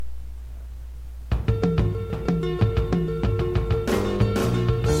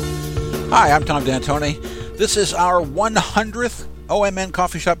Hi, I'm Tom D'Antoni. This is our 100th OMN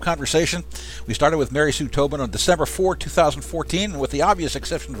Coffee Shop Conversation. We started with Mary Sue Tobin on December 4, 2014, and with the obvious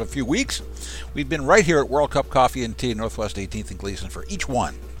exception of a few weeks, we've been right here at World Cup Coffee and Tea, Northwest 18th and Gleason for each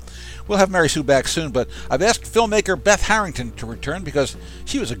one. We'll have Mary Sue back soon, but I've asked filmmaker Beth Harrington to return because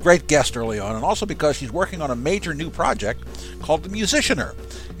she was a great guest early on, and also because she's working on a major new project called The Musicianer,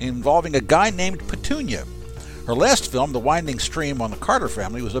 involving a guy named Petunia. Her last film, The Winding Stream on the Carter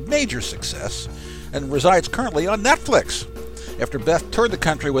Family, was a major success and resides currently on Netflix, after Beth toured the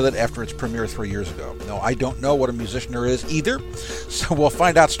country with it after its premiere 3 years ago. No, I don't know what a musicianer is either, so we'll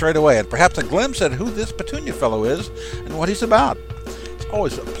find out straight away, and perhaps a glimpse at who this Petunia fellow is and what he's about. It's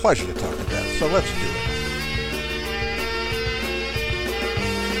always a pleasure to talk to Beth, so let's do it.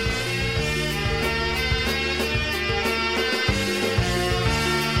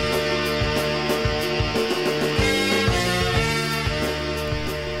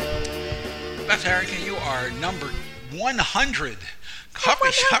 Beth Harrington, you are number 100.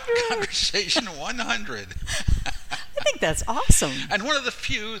 Coffee Shop Conversation 100. I think that's awesome. And one of the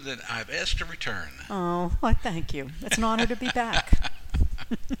few that I've asked to return. Oh, well, thank you. It's an honor to be back.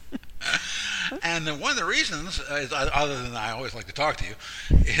 And one of the reasons, other than I always like to talk to you,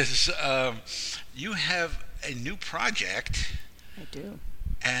 is you have a new project. I do.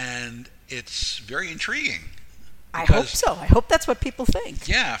 And it's very intriguing. I hope so. I hope that's what people think.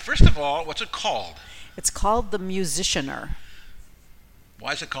 Yeah. First of all, what's it called? It's called The Musicianer.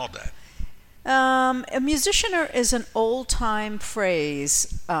 Why is it called that? A musicianer is an old-time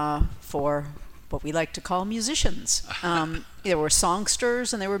phrase for what we like to call musicians. There were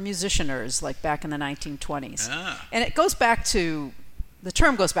songsters and there were musicianers, like back in the 1920s. Ah. And it goes back to, the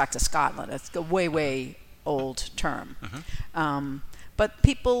term goes back to Scotland. It's a way, way old term. Uh-huh. But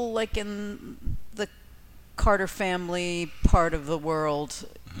people like in the Carter family part of the world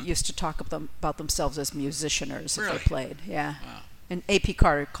used to talk about themselves as musicianers if Really? they played. Yeah. Wow. And A.P.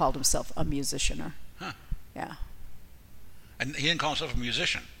 Carter called himself a musicianer. Huh. Yeah. And he didn't call himself a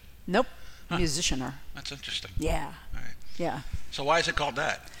musician. Nope. Huh. Musicianer. That's interesting. Yeah. All right. Yeah. So why is it called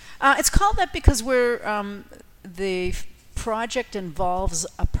that? It's called that because the project involves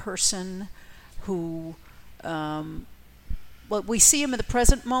a person who, we see him in the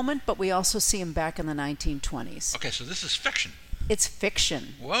present moment, but we also see him back in the 1920s. Okay, so this is fiction. It's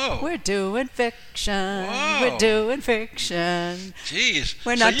fiction. Whoa. We're doing fiction. Whoa. We're doing fiction. Jeez.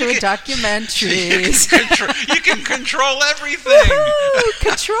 We're So not doing documentaries. You can control everything. Woohoo!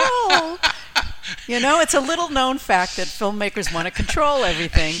 Control. You know, it's a little known fact that filmmakers want to control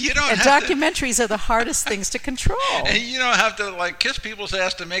everything. You don't and have to- documentaries are the hardest things to control. And you don't have to kiss people's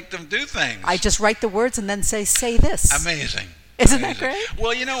ass to make them do things. I just write the words and then say this. Amazing. Isn't that Amazing. great?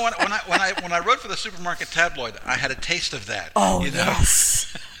 Well, you know, when I wrote for the supermarket tabloid, I had a taste of that. Oh, you know?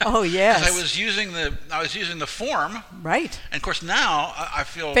 yes. Oh, yes. 'Cause I was using the form, Right. and of course now I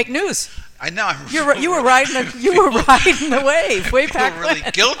feel Fake news. I know I'm. You were riding the wave way back I feel really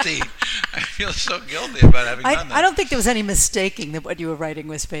when. guilty. I feel so guilty about having done that. I don't think there was any mistaking that what you were writing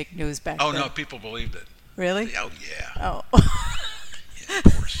was fake news back then. Oh no, people believed it. Really? Oh yeah. Oh. Yeah,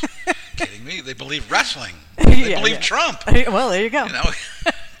 of course. Kidding me? They believe wrestling. They believe Trump. Well, there you go. You know.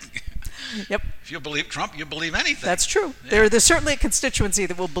 Yep. If you believe Trump, you believe anything. That's true. Yeah. There's certainly a constituency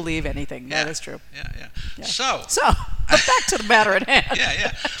that will believe anything. Yeah. That is true. Yeah. Yeah. So, but back to the matter at hand.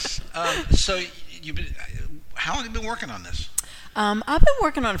 yeah. So how long have you been working on this? I've been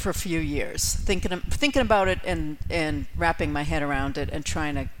working on it for a few years, thinking about it and wrapping my head around it and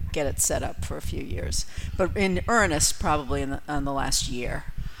trying to get it set up for a few years. But in earnest, probably in the last year.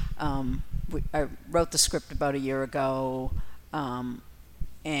 I wrote the script about a year ago,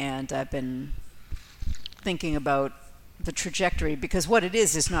 and I've been thinking about the trajectory, because what it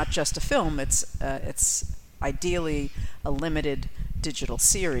is not just a film. It's ideally a limited digital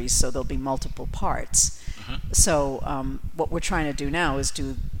series, so there'll be multiple parts. Uh-huh. So what we're trying to do now is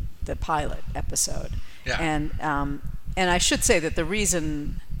do the pilot episode. Yeah. And I should say that the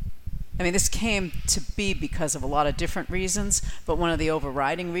reason, this came to be because of a lot of different reasons, but one of the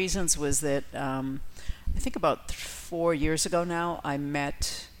overriding reasons was that I think about 4 years ago now, I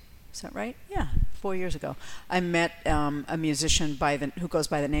met, is that right? Yeah, 4 years ago. I met a musician who goes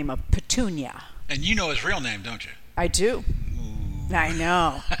by the name of Petunia. And you know his real name, don't you? I do. Ooh. I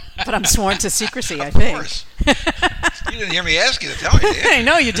know. But I'm sworn to secrecy, I think. Of course. You didn't hear me ask you to tell me, did you? I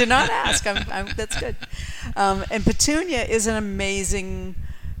know, you did not ask. That's good. And Petunia is an amazing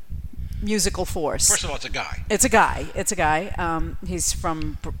musical force. First of all, it's a guy. It's a guy. He's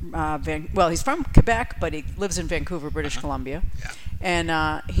from he's from Quebec, but he lives in Vancouver, British Columbia. Yeah.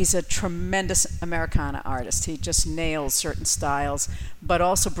 And he's a tremendous Americana artist. He just nails certain styles, but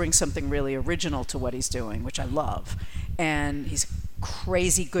also brings something really original to what he's doing, which I love. And he's a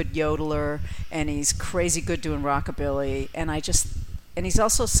crazy good yodeler, and he's crazy good doing rockabilly. And he's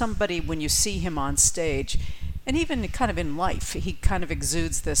also somebody, when you see him on stage, and even kind of in life, he kind of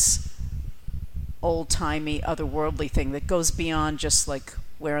exudes this old-timey, otherworldly thing that goes beyond just like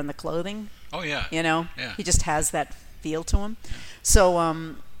wearing the clothing. Oh, yeah. Yeah. He just has that feel to him. Yeah.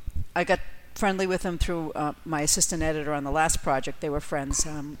 So I got friendly with him through my assistant editor on the last project. They were friends.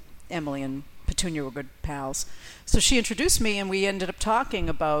 Emily and Petunia were good pals. So she introduced me, and we ended up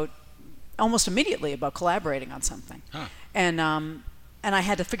talking almost immediately about collaborating on something. Huh. And I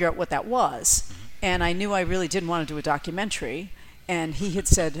had to figure out what that was. Mm-hmm. And I knew I really didn't want to do a documentary. And he had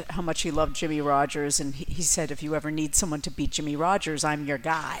said how much he loved Jimmie Rodgers, and he said, if you ever need someone to beat Jimmie Rodgers, I'm your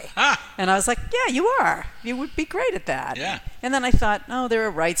guy. And I was like, yeah, you are. You would be great at that. Yeah. And then I thought, there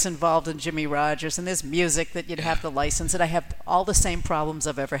are rights involved in Jimmie Rodgers, and there's music that you'd have to license, and I have all the same problems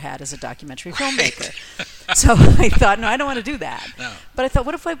I've ever had as a documentary filmmaker. So I thought, no, I don't want to do that. No. But I thought,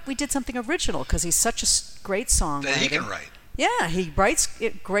 what if we did something original? Because he's such a great songwriter. That he can write. Yeah, he writes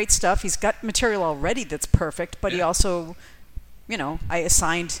great stuff. He's got material already that's perfect, but he also... I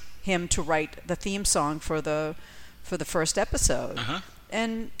assigned him to write the theme song for the first episode. Uh-huh.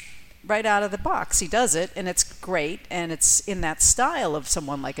 And right out of the box, he does it, and it's great, and it's in that style of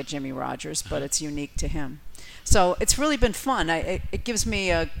someone like a Jimmie Rodgers, but it's unique to him. So it's really been fun. It gives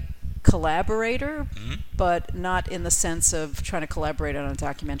me a collaborator, but not in the sense of trying to collaborate on a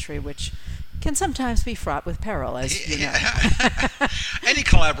documentary, which can sometimes be fraught with peril, as you know. Any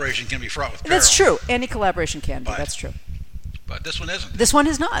collaboration can be fraught with peril. That's true. Any collaboration can be. That's true. But this one isn't. This one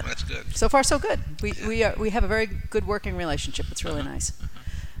is not. That's good. So far, so good. We have a very good working relationship. It's really nice.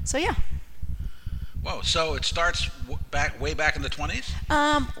 So yeah. Whoa! So it starts way back in the 20s.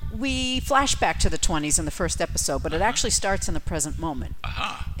 We flash back to the 20s in the first episode, but it actually starts in the present moment.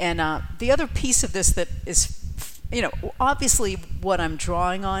 And the other piece of this that is, obviously what I'm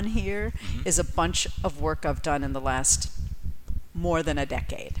drawing on here is a bunch of work I've done in the last more than a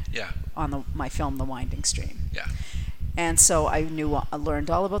decade. Yeah. On my film, The Winding Stream. Yeah. And so I learned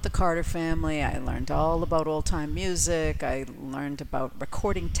all about the Carter family. I learned all about old-time music. I learned about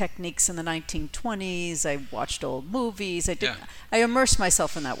recording techniques in the 1920s. I watched old movies. I immersed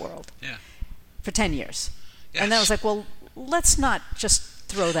myself in that world for 10 years. Yes. And then I was like, well, let's not just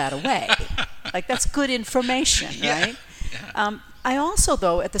throw that away. Like, that's good information, right? Yeah. I also,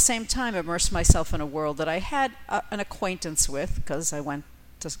 though, at the same time, immersed myself in a world that I had an acquaintance with, because I went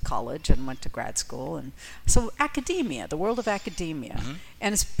to college and went to grad school, and so academia, the world of academia,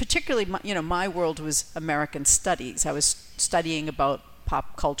 and it's particularly my world was American studies. I was studying about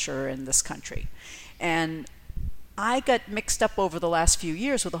pop culture in this country, and I got mixed up over the last few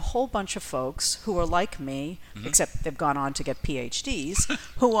years with a whole bunch of folks who are like me, except they've gone on to get PhDs,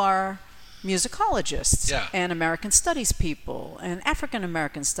 who are musicologists and American studies people and African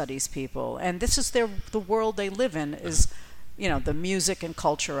American studies people, and this is the world they live in is the music and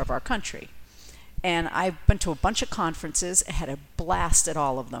culture of our country. And I've been to a bunch of conferences and had a blast at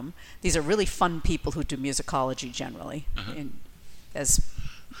all of them. These are really fun people who do musicology generally. They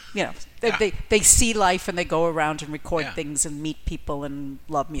see life and they go around and record things and meet people and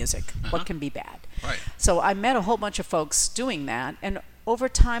love music. What can be bad? Right. So I met a whole bunch of folks doing that, and over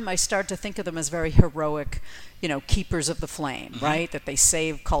time I started to think of them as very heroic, keepers of the flame, right? That they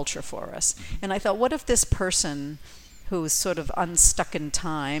save culture for us. And I thought, what if this person who's sort of unstuck in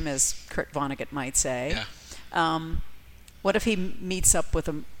time, as Kurt Vonnegut might say, what if he meets up with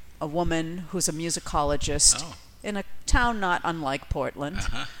a woman who's a musicologist in a town not unlike Portland,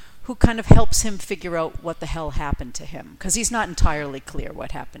 who kind of helps him figure out what the hell happened to him, because he's not entirely clear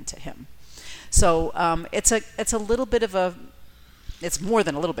what happened to him. So it's a little bit of it's more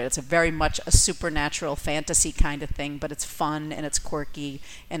than a little bit. It's a very much a supernatural fantasy kind of thing, but it's fun and it's quirky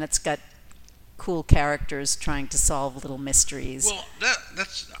and it's got cool characters trying to solve little mysteries. Well,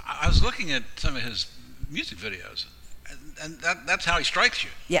 that's. I was looking at some of his music videos, and that's how he strikes you.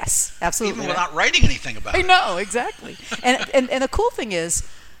 Yes, absolutely. Even without writing anything about it. I know, exactly. and the cool thing is,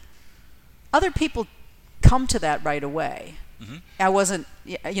 other people come to that right away. I wasn't,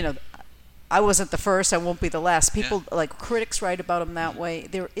 I wasn't the first. I won't be the last. People like critics write about him that way.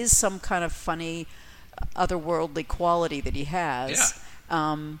 There is some kind of funny, otherworldly quality that he has.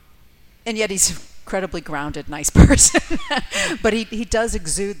 Yeah. And yet he's an incredibly grounded, nice person. But he does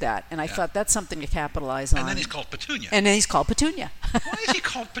exude that, and I thought that's something to capitalize on. And then he's called Petunia. Why is he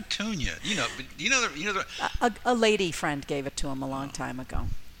called Petunia? A lady friend gave it to him a long time ago.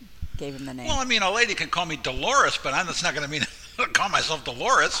 Gave him the name. Well, I mean, a lady can call me Dolores, but that's not going to mean don't call myself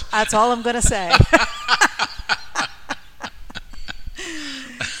Dolores. That's all I'm going to say.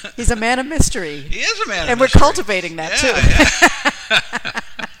 He's a man of mystery. He is a man of mystery. And we're cultivating that, too.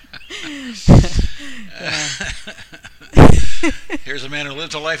 Here's a man who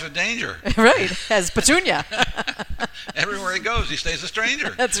lives a life of danger. Right, as Petunia. Everywhere he goes, he stays a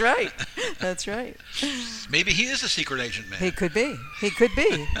stranger. That's right. That's right. Maybe he is a secret agent man. He could be. He could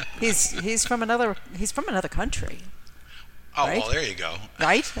be. He's from another country. Oh, right? well, there you go.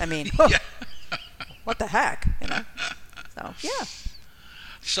 Right? I mean, Yeah. what the heck? So, yeah.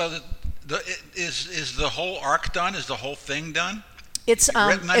 So is the whole arc done? Is the whole thing done? It's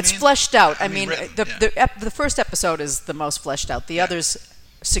written, it's fleshed out. written, the first episode is the most fleshed out. The others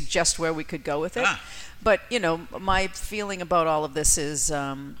suggest where we could go with it. But my feeling about all of this is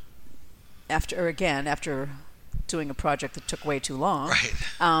after doing a project that took way too long. Right.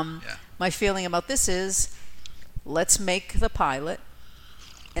 My feeling about this is let's make the pilot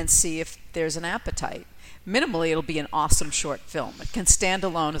and see if there's an appetite. Minimally, it'll be an awesome short film. It can stand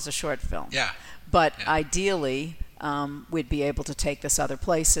alone as a short film. Yeah. But ideally, we'd be able to take this other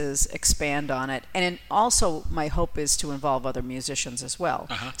places, expand on it. And also, my hope is to involve other musicians as well.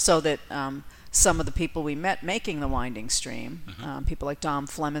 So that some of the people we met making The Winding Stream, people like Dom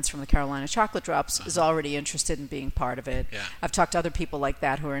Flemons from the Carolina Chocolate Drops, is already interested in being part of it. Yeah. I've talked to other people like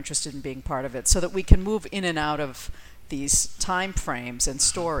that who are interested in being part of it, so that we can move in and out of these time frames and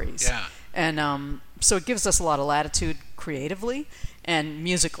stories. Yeah. And so it gives us a lot of latitude creatively and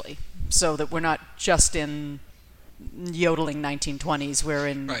musically, so that we're not just in yodeling 1920s. We're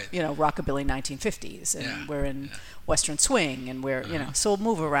in rockabilly 1950s, and we're in Western swing, and we're so we'll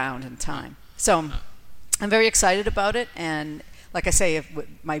move around in time. So I'm very excited about it, and like I say,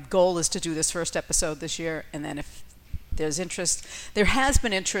 my goal is to do this first episode this year, and then if there's interest, there has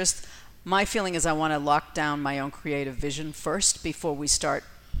been interest. My feeling is I want to lock down my own creative vision first before we start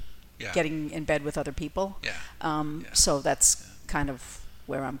getting in bed with other people. So that's kind of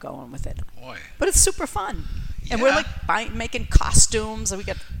where I'm going with it. Boy. But it's super fun. And we're making costumes. We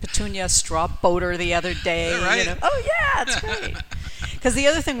got Petunia straw boater the other day. Right. Oh yeah, it's great. Because the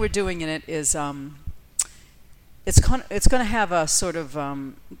other thing we're doing in it is it's going to have a sort of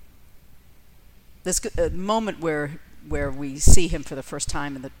this moment where we see him for the first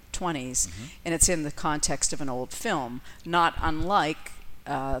time in the 20s, and it's in the context of an old film, not unlike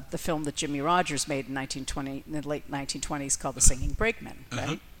the film that Jimmy Rogers made in the late 1920s called The Singing Brakeman,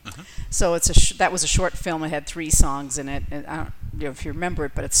 right? So that was a short film. It had 3 songs in it. And I don't know if you remember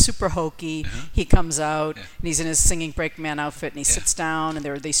it, but it's super hokey. He comes out, and he's in his Singing Brakeman outfit, and he sits down, and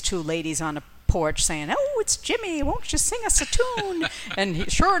there are these 2 ladies on a porch saying, "Oh, it's Jimmy, won't you sing us a tune?"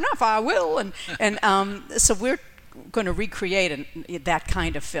 And sure enough, I will. And so we're going to recreate that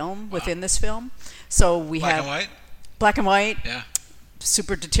kind of film within this film. So we have black and white,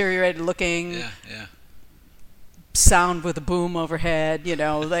 super deteriorated looking, sound with a boom overhead,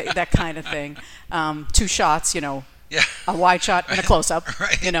 that kind of thing. 2 shots, a wide shot and a close-up,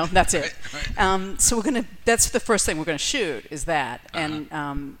 that's it. So that's the first thing we're going to shoot is that,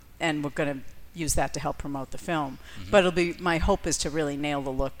 and we're going to use that to help promote the film. But my hope is to really nail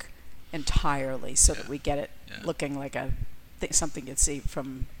the look entirely so that we get it looking like something you'd see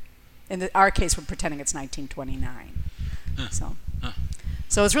from, in our case, we're pretending it's 1929.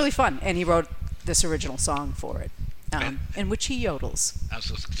 So it's really fun, and he wrote this original song for it, in which he yodels. I was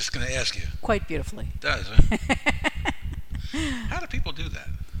just going to ask you. Quite beautifully. It does, huh? How do people do that?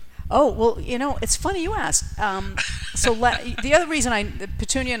 Oh, well, it's funny you ask. So the other reason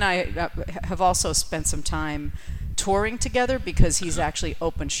Petunia and I have also spent some time touring together, because he's actually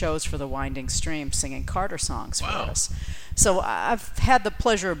opened shows for the Winding Stream singing Carter songs for us. So I've had the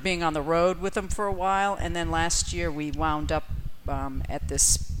pleasure of being on the road with him for a while, and then last year we wound up at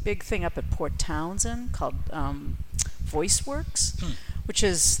this big thing up at Port Townsend called VoiceWorks, which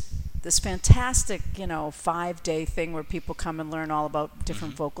is this fantastic, 5-day thing where people come and learn all about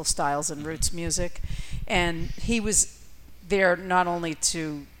different vocal styles and roots music. And he was there not only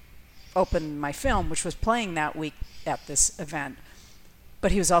to open my film, which was playing that week at this event,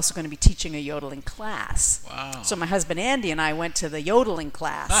 but he was also going to be teaching a yodeling class. Wow. So my husband Andy and I went to the yodeling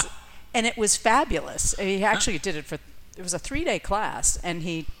class, and it was fabulous. He actually did it it was a 3-day class, and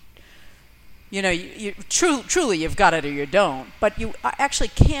he, truly you've got it or you don't, but you actually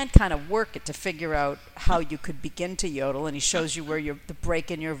can kind of work it to figure out how you could begin to yodel, and he shows you where the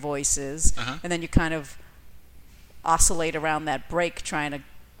break in your voice is, and then you kind of oscillate around that break trying to,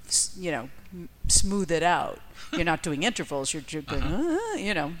 smooth it out. You're not doing intervals, you're going, well,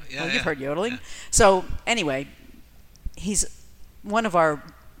 you've heard yodeling. So anyway, we're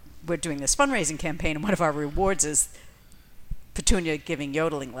doing this fundraising campaign, and one of our rewards is Petunia giving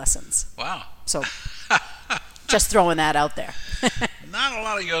yodeling lessons. Wow. So just throwing that out there. Not a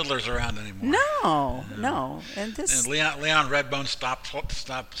lot of yodelers around anymore. No. And this... And Leon Redbone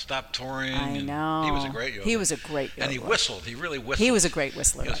stopped touring. I know. He was a great yodeler. He was a great yodeler. And he whistled. He really whistled. He was a great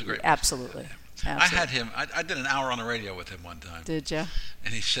whistler. He was a great Absolutely. whistler. Absolutely. I had him. I did an hour on the radio with him one time. Did you?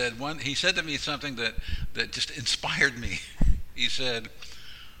 And he said to me something that just inspired me. He said,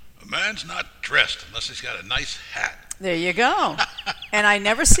 "A man's not dressed unless he's got a nice hat." There you go. And I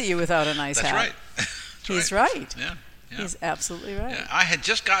never see you without a nice hat. Right. He's right. Yeah. He's absolutely right. Yeah. I had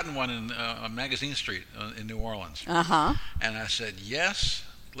just gotten one on Magazine Street in New Orleans. Uh-huh. And I said, "Yes,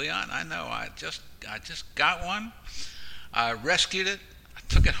 Leon, I know. I just got one. I rescued it. I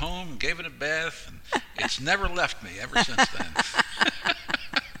took it home and gave it a bath, and it's never left me ever since then."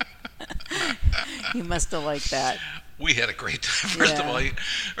 You must have liked that. We had a great time. First of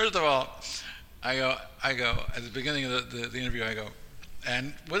all, I go at the beginning of the interview. I go,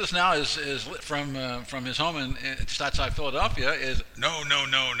 and with us now is from his home in just outside Philadelphia. Is no.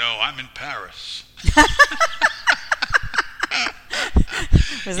 I'm in Paris.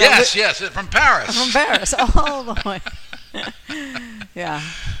 Yes, from Paris. From Paris, all the way. Yeah,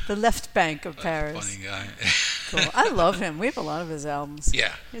 the left bank of Paris. Funny guy. Cool. I love him. We have a lot of his albums.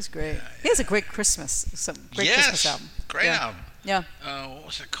 Yeah, he's great. He has a great Christmas album. Great album. Yeah. What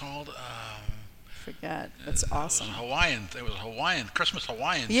was it called? Forget. That's awesome. It was Hawaiian. Christmas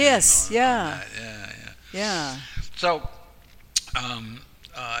Hawaiian. Yes. On that. Yeah. So,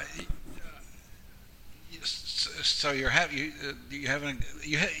 so you haven't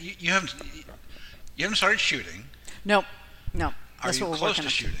started shooting. Nope. Are That's you what we're close working to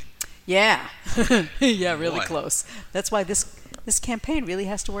on. shooting? Yeah. Yeah, really Boy. close. That's why this campaign really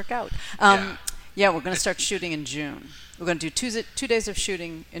has to work out. Yeah, we're going to start shooting in June. We're going to do 2 days of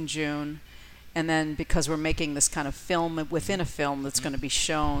shooting in June, and then because we're making this kind of film within a film that's going to be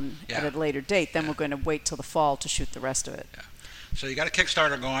shown at a later date, then we're going to wait till the fall to shoot the rest of it. Yeah. So you got a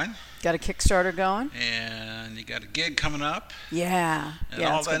Kickstarter going. Got a Kickstarter going. And you got a gig coming up. Yeah. And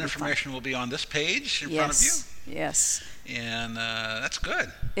all that information will be on this page in front of you. Yes. And that's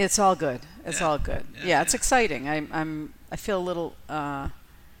good. It's all good. It's all good. Yeah, it's exciting. I feel a little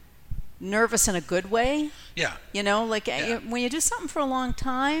nervous in a good way. Yeah. You know, like when you do something for a long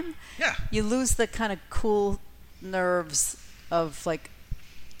time, you lose the kind of cool nerves of like,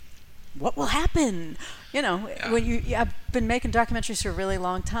 what will happen? You know, when I've been making documentaries for a really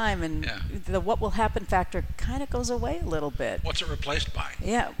long time, and the what will happen factor kind of goes away a little bit. What's it replaced by?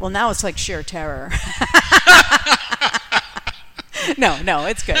 Yeah, well, now it's like sheer terror. No,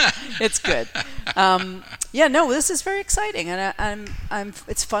 it's good. It's good. This is very exciting, and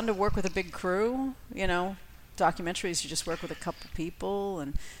it's fun to work with a big crew. You know, documentaries, you just work with a couple people,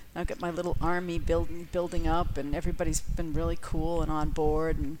 and I've got my little army building up, and everybody's been really cool and on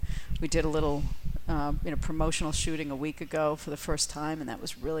board. And we did a little, promotional shooting a week ago for the first time, and that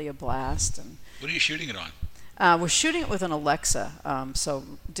was really a blast. And what are you shooting it on? we're shooting it with an Alexa, so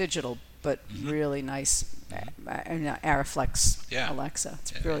digital, but really nice Arriflex Alexa.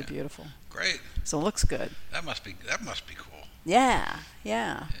 It's really beautiful. Great. So it looks good. That must be cool. Yeah.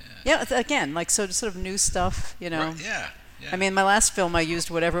 Again, like sort of new stuff, you know. Right. Yeah. I mean, my last film, I used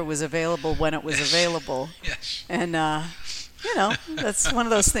whatever was available when it was available. Yes. And that's one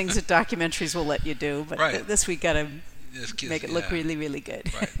of those things that documentaries will let you do. But this we got to make it look really, really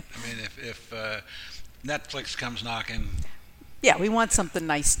good. Right. I mean, if Netflix comes knocking. Yeah, we want something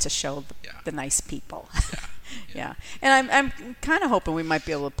nice to show the nice people. Yeah. And I'm kind of hoping we might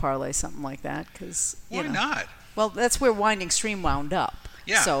be able to parlay something like that, because why not? Well, that's where Winding Stream wound up.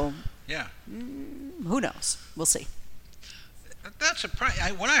 Yeah. So yeah. Who knows? We'll see. That's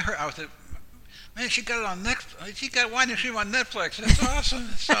surprising. When I heard, I was like, man, she got it on Netflix. She got Winding Stream on Netflix. That's awesome.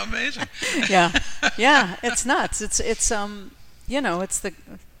 It's so amazing. Yeah. It's nuts. It's it's the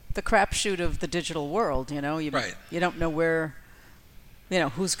crapshoot of the digital world. You know, you don't know where.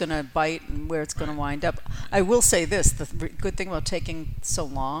 Who's going to bite and where it's going to wind up. I will say this, the good thing about taking so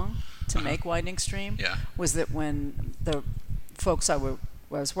long to make Winding Stream was that when the folks I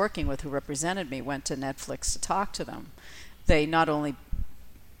was working with who represented me went to Netflix to talk to them, they not only,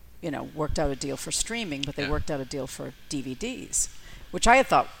 worked out a deal for streaming, but they worked out a deal for DVDs, which I had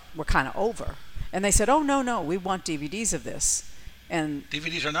thought were kind of over. And they said, oh, no, we want DVDs of this. And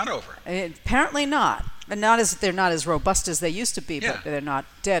DVDs are not over. Apparently not. And they're not as robust as they used to be, but they're not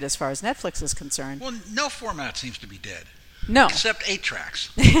dead as far as Netflix is concerned. Well, no format seems to be dead. No. Except 8 tracks.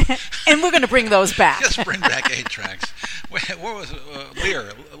 And we're going to bring those back. Just bring back 8 tracks. What was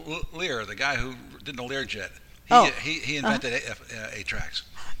Lear, the guy who did the Learjet. He invented 8 tracks.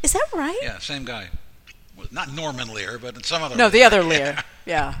 Is that right? Yeah, same guy. Well, not Norman Lear, but some other. No, the other Lear.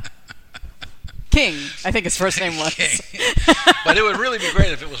 Yeah. King, I think his first name was. King. But it would really be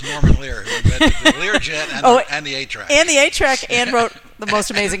great if it was Norman Lear who invented the Learjet and the 8-track. And the 8-track and wrote the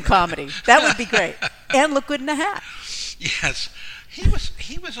most amazing comedy. That would be great. And look good in a hat. Yes. He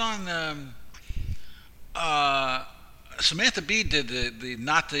was on Samantha Bee did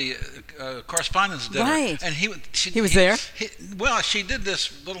the correspondence dinner. Right. And he was there? Well, she did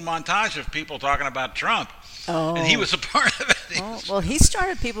this little montage of people talking about Trump. Oh. And he was a part of it. Well, he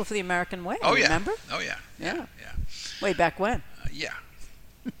started People for the American Way, remember? Oh, yeah. Yeah. Way back when. Yeah.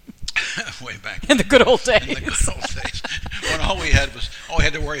 Way back in the good old days. In the good old days. When all we had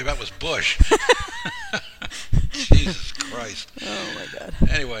to worry about was Bush. Jesus Christ. Oh, my God.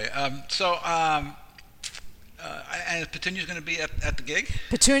 Anyway, and Petunia's going to be at the gig?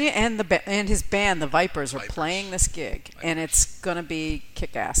 Petunia and his band, the Vipers, are playing this gig, and it's going to be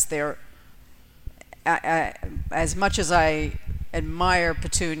kick-ass. They're as much as I admire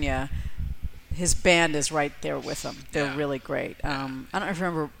Petunia, his band is right there with him. They're really great. I don't know if you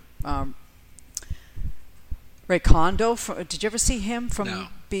remember Ray Kondo. Did you ever see him from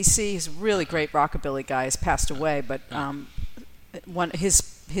BC? He's a really great rockabilly guy. He's passed away, but his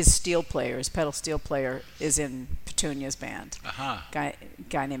steel player, his pedal steel player, is in Petunia's band. Guy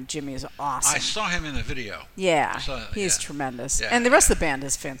named Jimmy is awesome. I saw him in the video. Yeah, he's tremendous. Yeah, and the rest of the band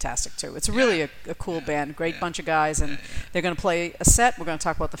is fantastic, too. It's really a cool band, great bunch of guys, and they're going to play a set. We're going to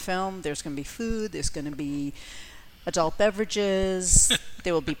talk about the film. There's going to be food. There's going to be adult beverages.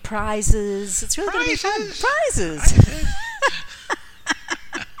 There will be prizes. It's really going to be fun. Prizes!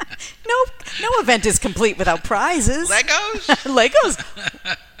 No event is complete without prizes. Legos? Legos.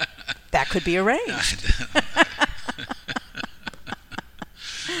 That could be arranged.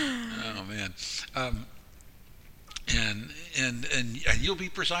 Oh man. And you'll be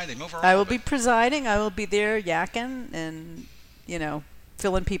presiding over all I will be presiding. I will be there yakking and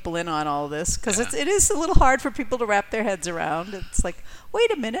filling people in on all this because it is a little hard for people to wrap their heads around. It's like,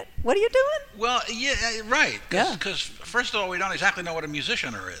 wait a minute, what are you doing? Well, yeah, right. Because first of all, we don't exactly know what a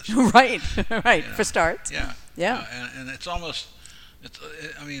musicianer is. Right. For starts. Yeah. And it's almost,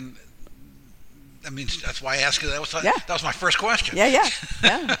 I mean, that's why I asked you. That was my first question. Yeah.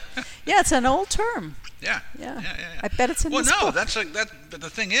 It's an old term. Yeah. I bet it's in this book. But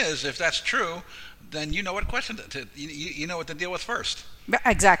the thing is, if that's true, then you know what question you know what to deal with first.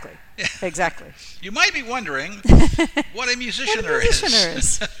 Exactly. Yeah. Exactly. You might be wondering what a musicianer is.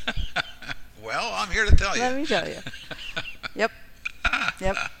 Well, I'm here to tell you. Let me tell you. Yep.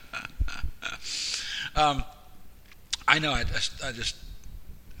 I know. I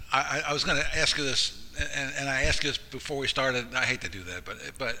was going to ask you this, and I asked you this before we started. I hate to do that,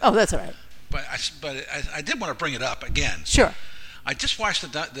 but oh, that's all right. But I did want to bring it up again. Sure. I just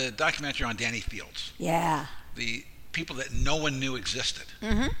watched the documentary on Danny Fields. Yeah. The people that no one knew existed,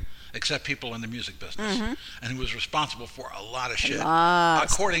 except people in the music business, and who was responsible for a lot of shit,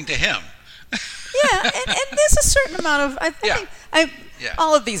 according to him. Yeah, and there's a certain amount of I think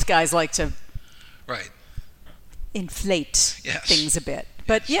all of these guys like to inflate things a bit.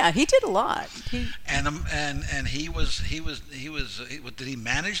 But he did a lot. And he was did he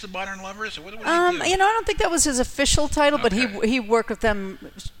manage the Modern Lovers? Or what did he do? I don't think that was his official title, but he worked with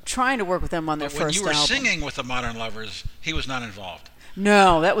them, trying to work with them on their first album. When you were singing with the Modern Lovers, he was not involved.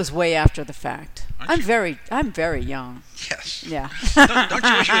 No, that was way after the fact. I'm very young. Yes. Yeah. Don't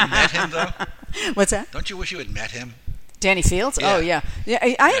you wish you had met him though? What's that? Don't you wish you had met him? Danny Fields? Yeah. Oh yeah.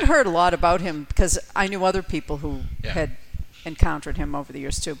 I had heard a lot about him because I knew other people who had encountered him over the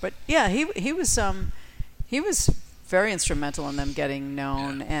years too. But yeah, he was very instrumental in them getting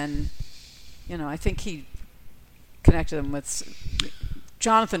known, and I think he connected them with.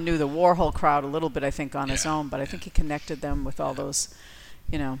 Jonathan knew the Warhol crowd a little bit, I think, on his own, but I think he connected them with all those,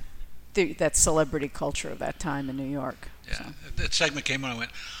 that celebrity culture of that time in New York. Yeah, so. That segment came on. I went,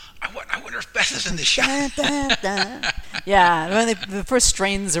 I wonder if Beth is in the show. Yeah, when the first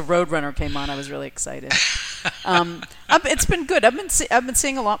strains of Roadrunner came on, I was really excited. It's been good. I've been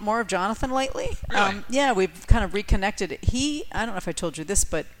seeing a lot more of Jonathan lately. Really? We've kind of reconnected. I don't know if I told you this,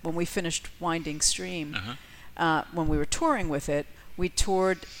 but when we finished Winding Stream, when we were touring with it, we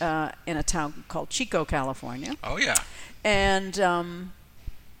toured in a town called Chico, California. Oh yeah. And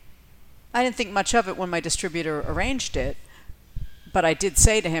I didn't think much of it when my distributor arranged it. But I did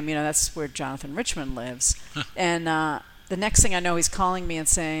say to him, that's where Jonathan Richman lives. And the next thing I know, he's calling me and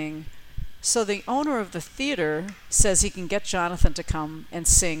saying, so the owner of the theater says he can get Jonathan to come and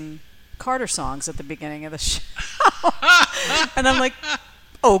sing Carter songs at the beginning of the show. And I'm like,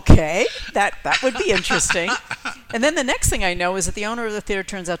 okay, that would be interesting. And then the next thing I know is that the owner of the theater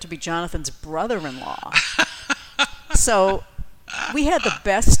turns out to be Jonathan's brother-in-law. So we had the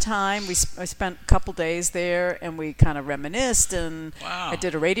best time. I spent a couple days there, and we kind of reminisced, and Wow. I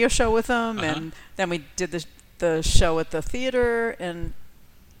did a radio show with him, and then we did the show at the theater, and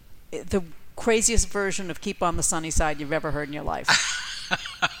the craziest version of Keep on the Sunny Side you've ever heard in your life.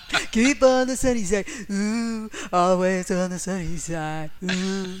 Keep on the sunny side, ooh, always on the sunny side,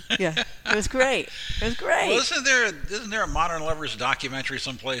 ooh. Yeah, it was great. It was great. Well, isn't there a Modern Lovers documentary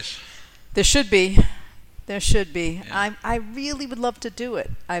someplace? There should be. There should be. Yeah. I really would love to do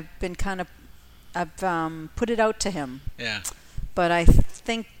it. I've put it out to him, Yeah. but I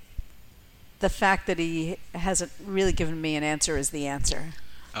think the fact that he hasn't really given me an answer is the answer.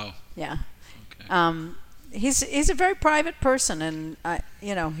 Oh. Yeah. Okay. He's a very private person, and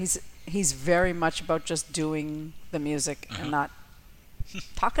he's very much about just doing the music and not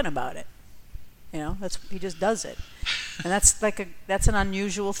talking about it. He just does it, and that's an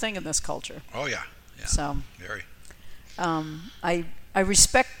unusual thing in this culture. Oh yeah. Yeah. So Very. I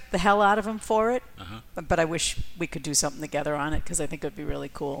respect the hell out of him for it, Uh-huh. but I wish we could do something together on it because I think it would be really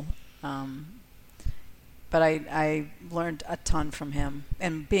cool. But I learned a ton from him,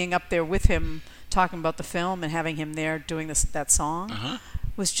 and being up there with him, talking about the film, and having him there doing that song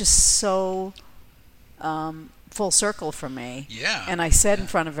was just so full circle for me. Yeah. And I said in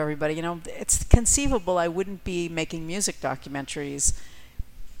front of everybody, it's conceivable I wouldn't be making music documentaries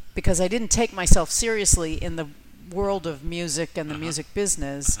because I didn't take myself seriously in the world of music and the music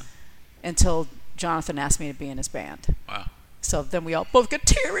business until Jonathan asked me to be in his band. Wow. So then we all both get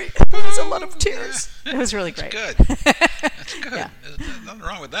teary. There was a lot of tears. It was really great. That's good. That's good. Yeah. There's nothing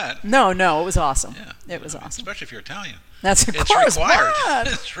wrong with that. No, it was awesome. Yeah. It was awesome. Especially if you're Italian. That's of It's course. required. What?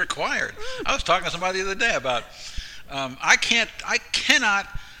 It's required. I was talking to somebody the other day about I cannot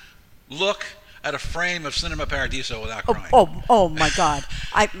look at a frame of Cinema Paradiso without crying. Oh my God!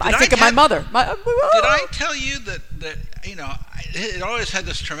 I think of my tell- mother. Did I tell you that it always had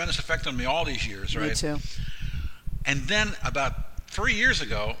this tremendous effect on me all these years, right? Me too. And then about 3 years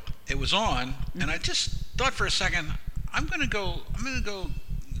ago, it was on, and I just thought for a second, I'm gonna go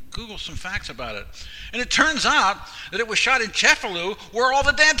Google some facts about it, and it turns out that it was shot in Cefalù, where all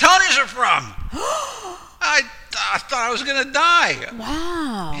the Dantonis are from. I thought I was gonna die.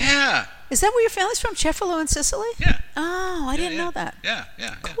 Wow. Yeah. Is that where your family's from? Cefalù in Sicily? Yeah. Oh, I didn't know that. Yeah.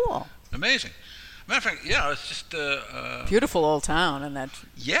 Cool. Amazing. Matter of fact, yeah, it's just Beautiful old town, and that.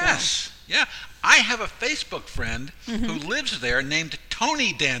 yes. Yeah. I have a Facebook friend who lives there named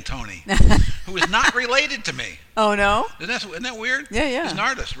Tony D'Antoni, who is not related to me. Oh no. Isn't that weird? Yeah. He's an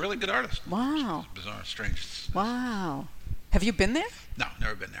artist, really good artist. Wow. Bizarre, strange. Wow. Have you been there? No,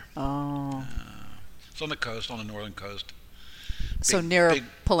 never been there. Oh. It's on the coast, on the northern coast. So near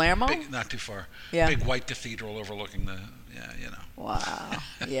Palermo? Not too far. Yeah. Big white cathedral overlooking the, Wow.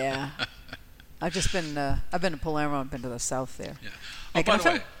 Yeah. I've been to Palermo. I've been to the south there. Yeah. Hey, Oh, can by I the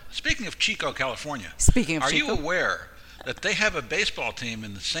film? way, speaking of Chico, California. Speaking of Are Chico. you aware that they have a baseball team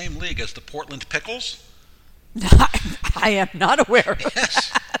in the same league as the Portland Pickles? I am not aware of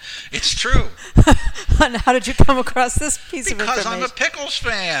Yes, it's true. And how did you come across this piece of Because information? I'm a Pickles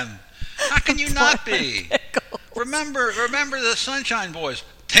fan. How can you not be? Pickles. Remember the Sunshine Boys.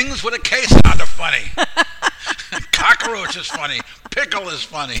 Things with a K sound are funny. Cockroach is funny. Pickle is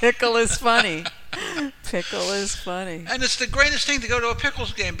funny. Pickle is funny. Pickle is funny. And it's the greatest thing to go to a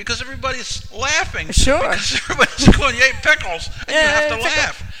Pickles game because everybody's laughing. Sure. Because everybody's going, yay, Pickles. And you have to Yay, pickle.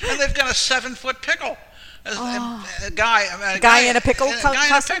 laugh. And they've got a 7-foot pickle. A guy In a pickle a guy in a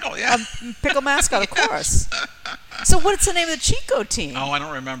costume? pickle, yeah. A pickle mascot, of course. So what's the name of the Chico team? Oh, I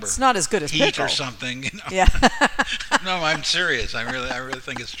don't remember. It's not as good as Heat Pickle. or something. Yeah. No, I'm serious. I really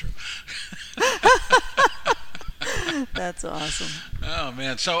think it's true. That's awesome. Oh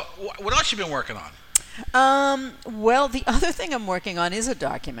man! So, what else you been working on? Well, the other thing I'm working on is a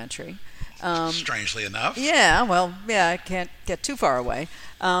documentary. Strangely enough. I can't get too far away.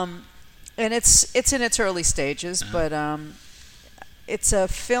 And it's in its early stages, but it's a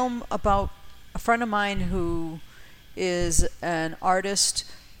film about a friend of mine who is an artist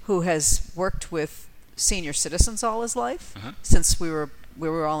who has worked with senior citizens all his life since we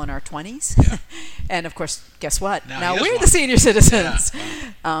were all in our 20s. Yeah. And of course, guess what? Now he is we're one. the senior citizens.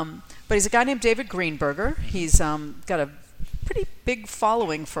 Yeah. But he's a guy named David Greenberger. He's got a pretty big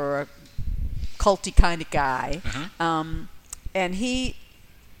following for a culty kind of guy. And he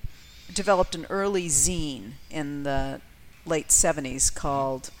developed an early zine in the late 70s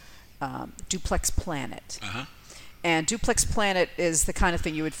called Duplex Planet. And Duplex Planet is the kind of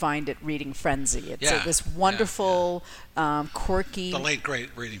thing you would find at Reading Frenzy. It's this wonderful, quirky... The late, great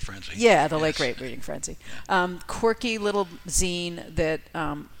Reading Frenzy. Yeah, the late, great Reading Frenzy. Quirky little zine that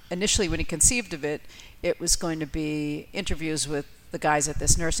initially, when he conceived of it, it was going to be interviews with the guys at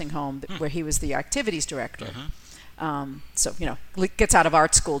this nursing home where he was the activities director. So, gets out of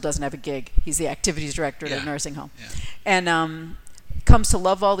art school, doesn't have a gig. He's the activities director at a nursing home. And comes to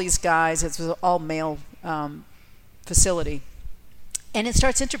love all these guys. It's an all-male facility. And it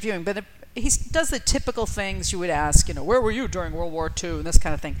starts interviewing, but he does the typical things you would ask, where were you during World War II, and this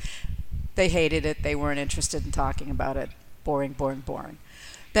kind of thing. They hated it. They weren't interested in talking about it. Boring, boring, boring.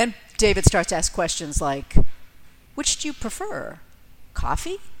 Then David starts to ask questions like, which do you prefer,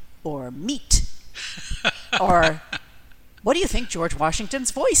 coffee or meat? Or what do you think George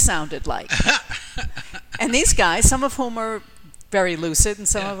Washington's voice sounded like? And these guys, some of whom are very lucid and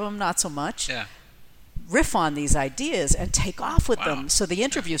some of them not so much, riff on these ideas and take off with them. So the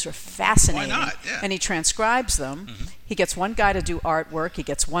interviews are fascinating. Why not? Yeah. And he transcribes them. He gets one guy to do artwork. He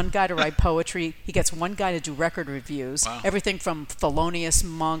gets one guy to write poetry. He gets one guy to do record reviews. Everything from Thelonious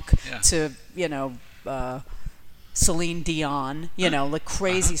Monk to, Celine Dion, like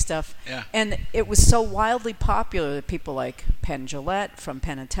crazy stuff. And it was so wildly popular that people like Penn Jillette from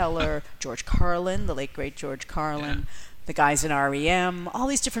Penn and Teller, George Carlin, the late great George Carlin, the guys in REM, all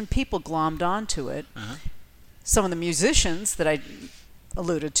these different people glommed onto it. Some of the musicians that I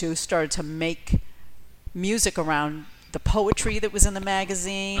alluded to started to make music around the poetry that was in the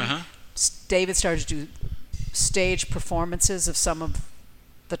magazine. David started to do stage performances of some of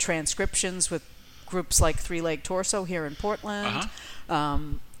the transcriptions with groups like Three Leg Torso here in Portland,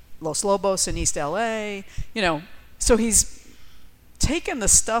 Los Lobos in East LA, so he's taken the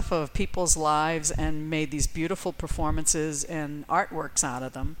stuff of people's lives and made these beautiful performances and artworks out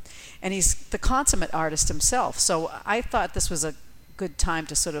of them. And he's the consummate artist himself. So I thought this was a good time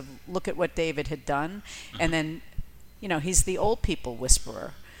to sort of look at what David had done. And then, he's the old people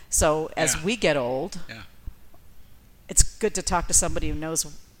whisperer. So as we get old, it's good to talk to somebody who knows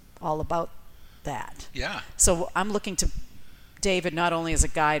all about that. So I'm looking to David not only as a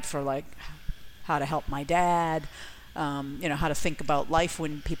guide for like how to help my dad, how to think about life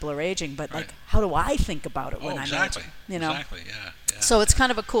when people are aging, but like how do I think about it when I'm aging? Exactly. So it's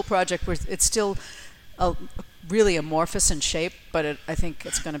kind of a cool project where it's still really amorphous in shape, but I think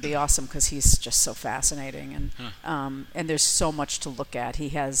it's going to be awesome because he's just so fascinating, and there's so much to look at. He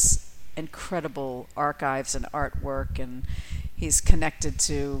has incredible archives and artwork, and he's connected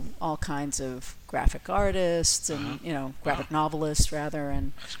to all kinds of graphic artists and graphic novelists rather,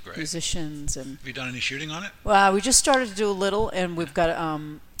 and musicians. And have you done any shooting on it? Well, we just started to do a little, and we've got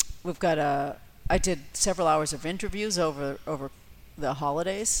I did several hours of interviews over the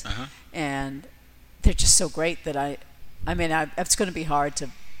holidays, and they're just so great that it's going to be hard to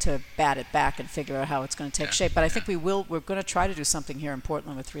bat it back and figure out how it's going to take shape. But I think we're going to try to do something here in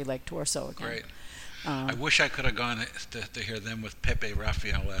Portland with Three Leg Torso again. Great. I wish I could have gone to hear them with Pepe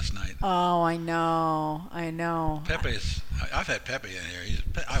Raphael last night. Oh, I know. Pepe's. I've had Pepe in here.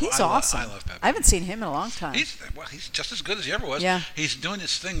 He's awesome. I love Pepe. I haven't seen him in a long time. He's just as good as he ever was. Yeah. He's doing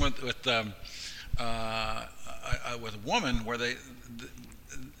this thing with a woman where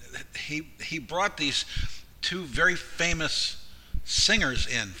he brought these two very famous singers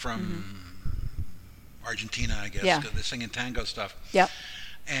in from Argentina, I guess. They're singing tango stuff. Yep.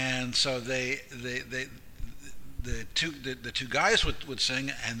 And so the two guys would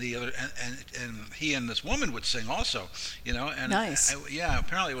sing, and the other and he and this woman would sing also, And nice.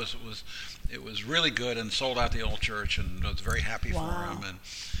 Apparently it was really good and sold out the old church, and I was very happy for him. And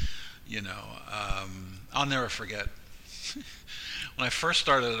I'll never forget when I first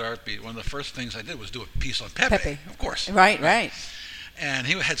started at Artbeat. One of the first things I did was do a piece on Pepe. Of course. Right. And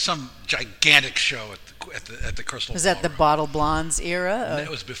he had some gigantic show at the Crystal. Was that the Bottle Blondes era? It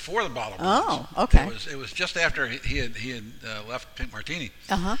was before the Bottle Blondes. Oh, okay. It was just after he had left Pink Martini,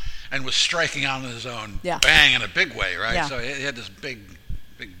 and was striking out on his own, bang, in a big way, right? Yeah. So he had this big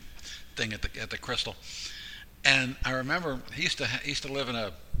thing at the Crystal, and I remember he used to live in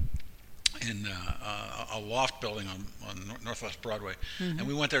a loft building on Northwest Broadway, and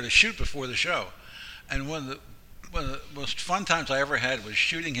we went there to shoot before the show, and one of the most fun times I ever had was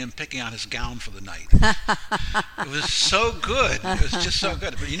shooting him picking on his gown for the night. It was so good. It was just so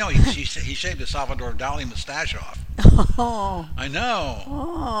good. But he shaved his Salvador Dali mustache off. Oh. I know.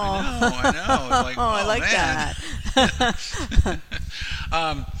 Oh. I know. It's like, I like man.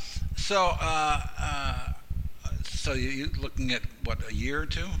 that. So you're looking at what, a year or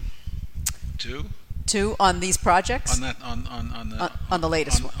two? Two on these projects? On the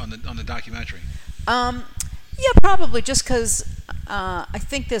latest one. On the documentary. Yeah, probably just because I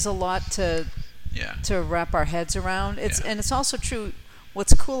think there's a lot to wrap our heads around. And it's also true.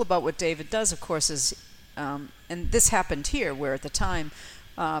 What's cool about what David does, of course, is and this happened here, where at the time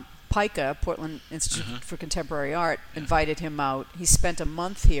PICA, Portland Institute for Contemporary Art, invited him out. He spent a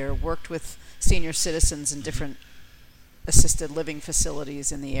month here, worked with senior citizens in different assisted living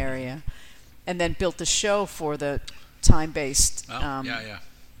facilities in the area, and then built a show for the time-based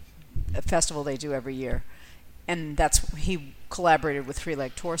festival they do every year. And he collaborated with Three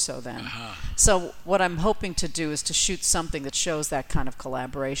Leg Torso then. So what I'm hoping to do is to shoot something that shows that kind of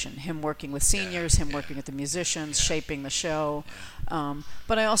collaboration. Him working with seniors, him working with the musicians, shaping the show.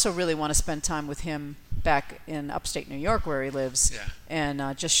 But I also really want to spend time with him back in upstate New York where he lives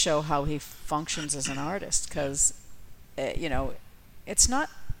and just show how he functions as an artist. Because, it's not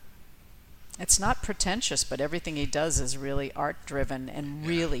pretentious, but everything he does is really art-driven and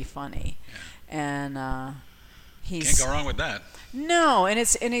really funny. And can't go wrong with that. No, and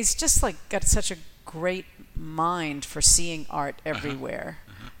he's just like got such a great mind for seeing art everywhere.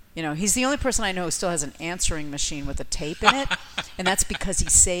 He's the only person I know who still has an answering machine with a tape in it, and that's because he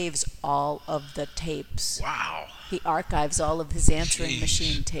saves all of the tapes. Wow. He archives all of his answering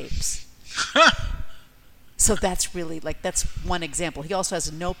machine tapes. So that's really, that's one example. He also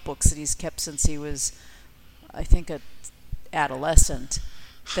has notebooks that he's kept since he was, I think, an adolescent,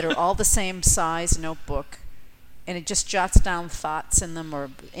 that are all the same size notebook. And it just jots down thoughts in them or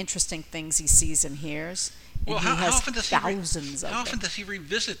interesting things he sees and hears. And how often does he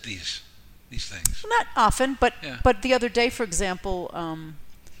revisit these things? Well, not often, but the other day, for example,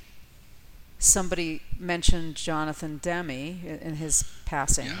 somebody mentioned Jonathan Demme in his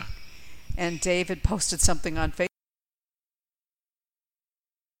passing, and David posted something on Facebook.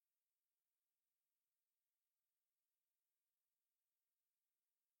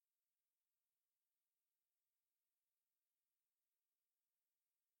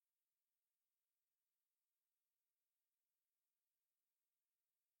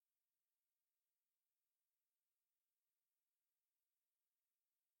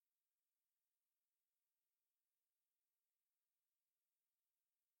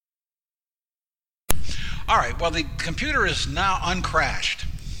 All right, well, the computer is now uncrashed.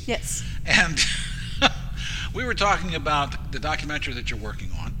 Yes. And we were talking about the documentary that you're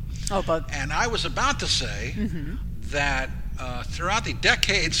working on. Oh, Bug. And I was about to say that throughout the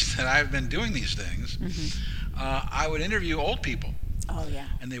decades that I've been doing these things, I would interview old people. Oh, yeah.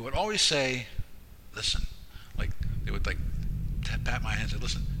 And they would always say, listen, they would pat my hand and say,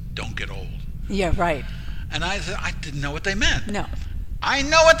 listen, don't get old. Yeah, right. And I didn't know what they meant. No. I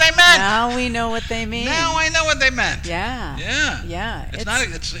know what they meant. Now we know what they mean. Now I know what they meant. Yeah. Yeah. Yeah.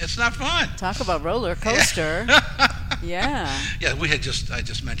 It's not fun. Talk about roller coaster. Yeah. Yeah, I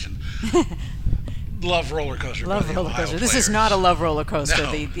just mentioned Love Roller Coaster. Love Roller Coaster. This is not a Love Roller Coaster,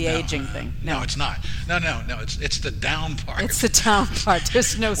 the aging thing. No, it's not. No. It's the down part. It's the down part.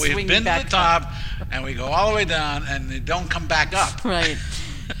 There's no swinging back. We've been to the top, and we go all the way down, and they don't come back up. Right.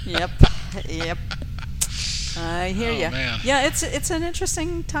 Yep. I hear you. Man. Yeah, it's an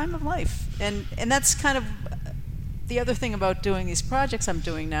interesting time of life, and that's kind of the other thing about doing these projects I'm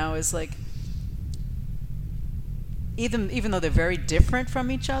doing now is even though they're very different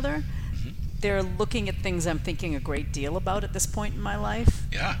from each other, they're looking at things I'm thinking a great deal about at this point in my life.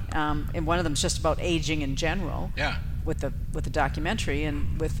 Yeah. And one of them is just about aging in general. Yeah. With the documentary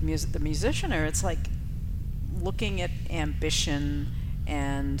and with the Musicianer, it's like looking at ambition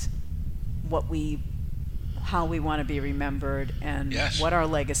and how we want to be remembered and what our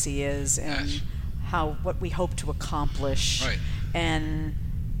legacy is and what we hope to accomplish. Right. And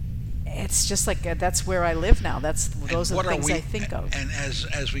it's just that's where I live now. Those are the things I think of. And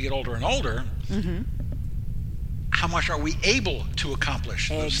as we get older and older, how much are we able to accomplish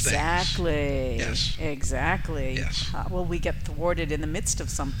those exactly. things? Exactly. Yes. How will we get thwarted in the midst of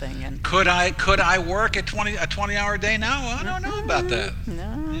something? And could I work a 20-hour day now? Well, I don't know about that.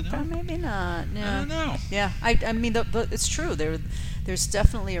 No, maybe not. Yeah. I don't know. Yeah, I mean, it's true. There's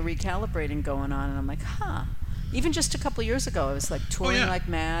definitely a recalibrating going on, and I'm like, Even just a couple of years ago, I was touring like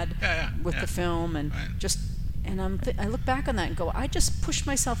mad with the film, and I look back on that and go, I just pushed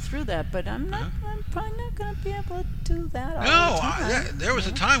myself through that, but I'm probably not going to be able to do that all the time. There was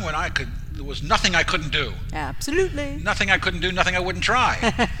a time when there was nothing I couldn't do. Absolutely. Nothing I couldn't do, nothing I wouldn't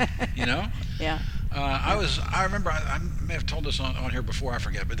try. Yeah. I remember, I may have told this on here before, I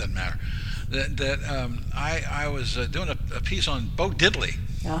forget, but it doesn't matter, that I was doing a piece on Bo Diddley.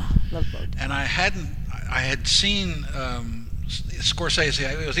 Oh, love Bo Diddley. And I had seen Scorsese.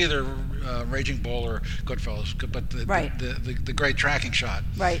 It was either Raging Bull or Goodfellas, but the great tracking shot.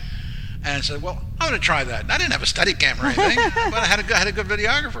 Right. and said, "Well, I'm going to try that." And I didn't have a Steadicam or anything, but I had a good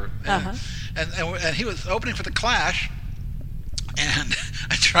videographer, and he was opening for the Clash, and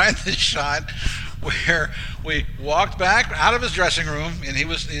I tried this shot where we walked back out of his dressing room, and we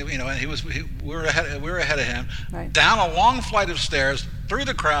were ahead of him, right, down a long flight of stairs, through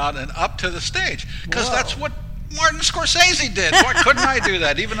the crowd, and up to the stage, because that's what Martin Scorsese did. Why couldn't I do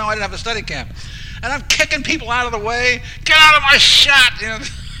that, even though I didn't have a Steadicam? And I'm kicking people out of the way. Get out of my shot!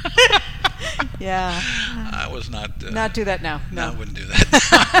 Yeah. I was not. Not do that now. No, I wouldn't do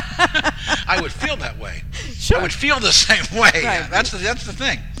that. I would feel that way. Sure. I would feel the same way. Right. That's the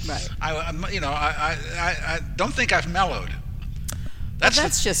thing. Right. I don't think I've mellowed.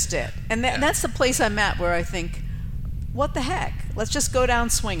 That's just it. And that's the place I'm at, where I think, what the heck? Let's just go down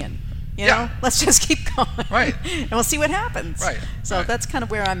swinging. You know, let's just keep going. Right. And we'll see what happens. Right. So that's kind of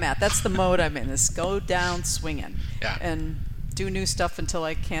where I'm at. That's the mode I'm in, is go down swinging. Yeah. And do new stuff until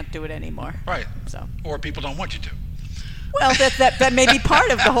I can't do it anymore. Right. So. Or people don't want you to. Well, that may be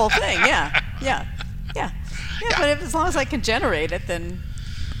part of the whole thing. Yeah. But as long as I can generate it, then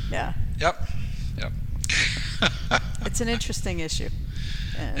yeah. Yep. It's an interesting issue.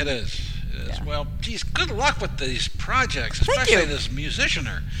 It is. Yeah. Well, geez, good luck with these projects, Thank especially you. this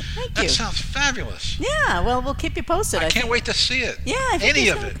musicianer. Thank That you. sounds fabulous. Yeah. Well, we'll keep you posted. I can't wait to see it. Yeah. I think Any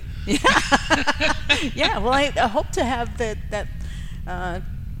it's of it. Yeah. Yeah. Well, I hope to have that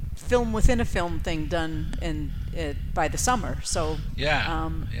film within a film thing done by the summer. So Yeah.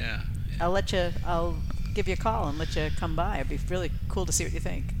 I'll give you a call and let you come by. It'd be really cool to see what you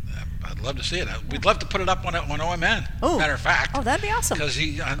think. I'd love to see it. We'd love to put it up on OMN. Oh. Matter of fact. Oh, that'd be awesome. Because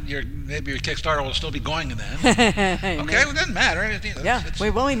maybe your Kickstarter will still be going then. Okay, well, it doesn't matter.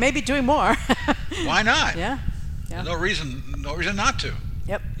 We may be doing more. Why not? Yeah. There's no reason not to.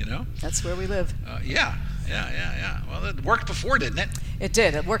 Yep. That's where we live. Yeah. Well, it worked before, didn't it? It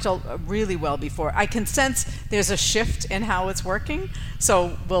did. It worked really well before. I can sense there's a shift in how it's working,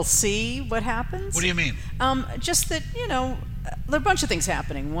 so we'll see what happens. What do you mean? Just that, there are a bunch of things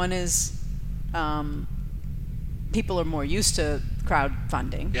happening. One is people are more used to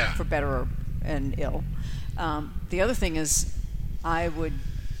crowdfunding, for better and ill. The other thing is, I would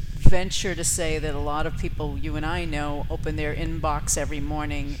venture to say that a lot of people you and I know open their inbox every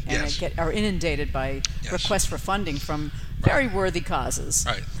morning and are inundated by requests for funding from very worthy causes,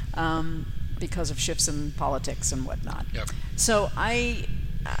 because of shifts in politics and whatnot. Yep. So I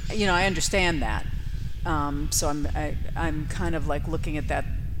understand that. So I'm kind of like looking at that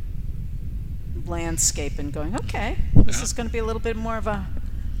landscape and going, okay, this is going to be a little bit more of a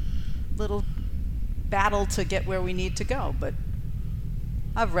little battle to get where we need to go, but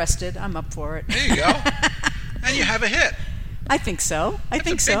I've rested. I'm up for it. There you go. And you have a hit. I think so. That's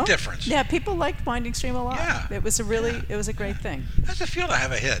a big difference. Yeah, people liked Winding Stream a lot. Yeah. It was it was a great thing. How does it feel to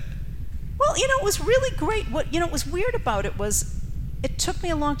have a hit? Well, it was really great. What was weird about it was it took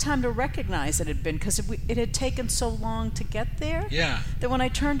me a long time to recognize it had been, because it had taken so long to get there. Yeah. That when I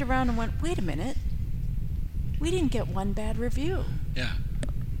turned around and went, wait a minute, we didn't get one bad review. Yeah.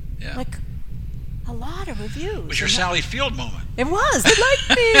 Like, a lot of reviews. It was your Sally Field moment. It was. They liked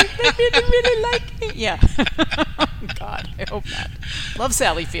me. They really liked me. Yeah. God, I hope not. Love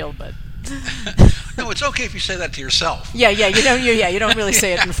Sally Field, but No, it's okay if you say that to yourself. Yeah. You don't really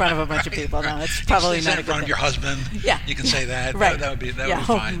say it in front of a bunch of people. No, it's probably you say not it a in good front thing. of your husband. Yeah. You can say that. Right. That would be yeah.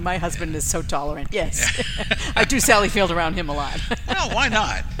 fine. My husband is so tolerant. Yes. I do Sally Field around him a lot. No, why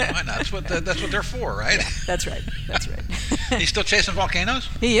not? Why not? That's what they're for, right? Yeah, that's right. He's still chasing volcanoes?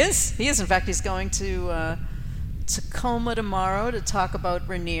 He is. In fact, he's going to Tacoma tomorrow to talk about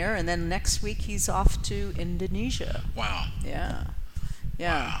Rainier, and then next week he's off to Indonesia. Wow. Yeah.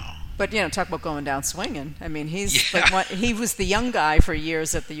 Wow. But talk about going down swinging. I mean, he's like he was the young guy for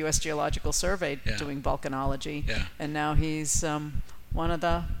years at the U.S. Geological Survey doing volcanology, and now he's one of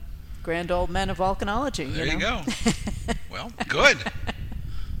the grand old men of volcanology. There you go. Well, good.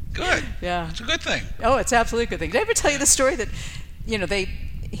 Yeah, it's a good thing. Oh, it's absolutely a good thing. Did I ever tell you the story that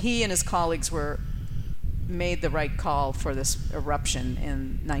he and his colleagues made the right call for this eruption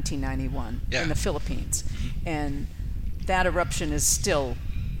in 1991 in the Philippines, and that eruption is still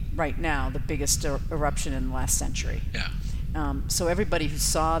right now the biggest eruption in the last century. Yeah. So everybody who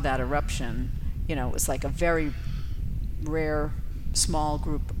saw that eruption, it was like a very rare, small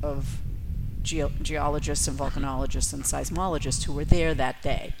group of geologists and volcanologists and seismologists who were there that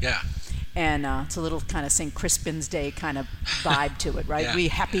day. Yeah. And it's a little kind of St. Crispin's Day kind of vibe to it, right? Yeah. We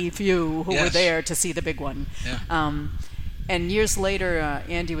happy few who were there to see the big one. Yeah. And years later,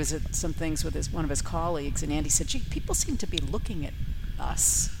 Andy was at some things with one of his colleagues, and Andy said, gee, people seem to be looking at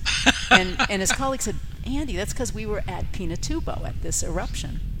us. and his colleague said, Andy, that's because we were at Pinatubo at this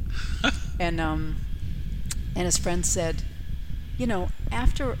eruption. And his friend said, you know,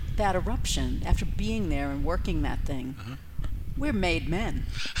 after that eruption, after being there and working that thing, we're made men.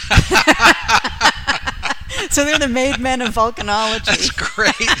 So they're the made men of volcanology. That's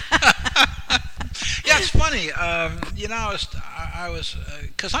great. Yeah, it's funny. You know, I was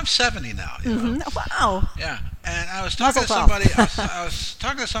because I'm 70 now. You know? Wow. Yeah, and I was talking Mazel to tov. somebody. I was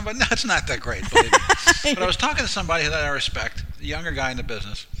talking to somebody. No, it's not that great, believe me. But I was talking to somebody that I respect, a younger guy in the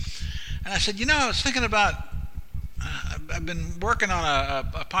business, and I said, you know, I was thinking about. I've been working on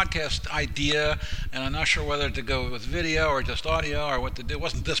a podcast idea, and I'm not sure whether to go with video or just audio or what to do. It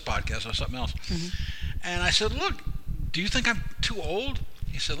wasn't this podcast, it was something else. And I said, look, do you think I'm too old?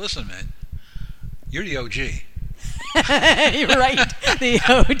 He said, listen, man, you're the OG. You're right. The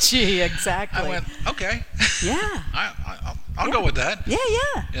OG, exactly. I went, okay. Yeah. I'll go with that. Yeah.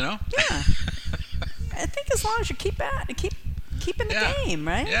 You know? Yeah. I think as long as you keep in the game,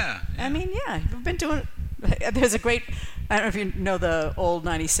 right? Yeah. I mean, you've been doing. There's a great. I don't know if you know the old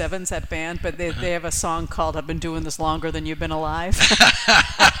 97s, that band, but they have a song called "I've Been Doing This Longer Than You've Been Alive."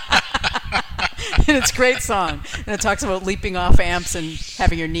 And it's a great song, and it talks about leaping off amps and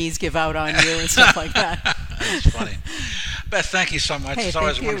having your knees give out on you and stuff like that. That's funny. Beth, thank you so much. Hey, it's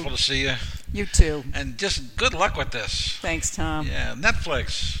always thank you. wonderful to see you. You too. And just good luck with this. Thanks, Tom. Yeah,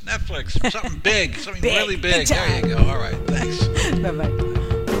 Netflix, something big, something Big, really big big. There you time. go. All right, thanks. Bye bye.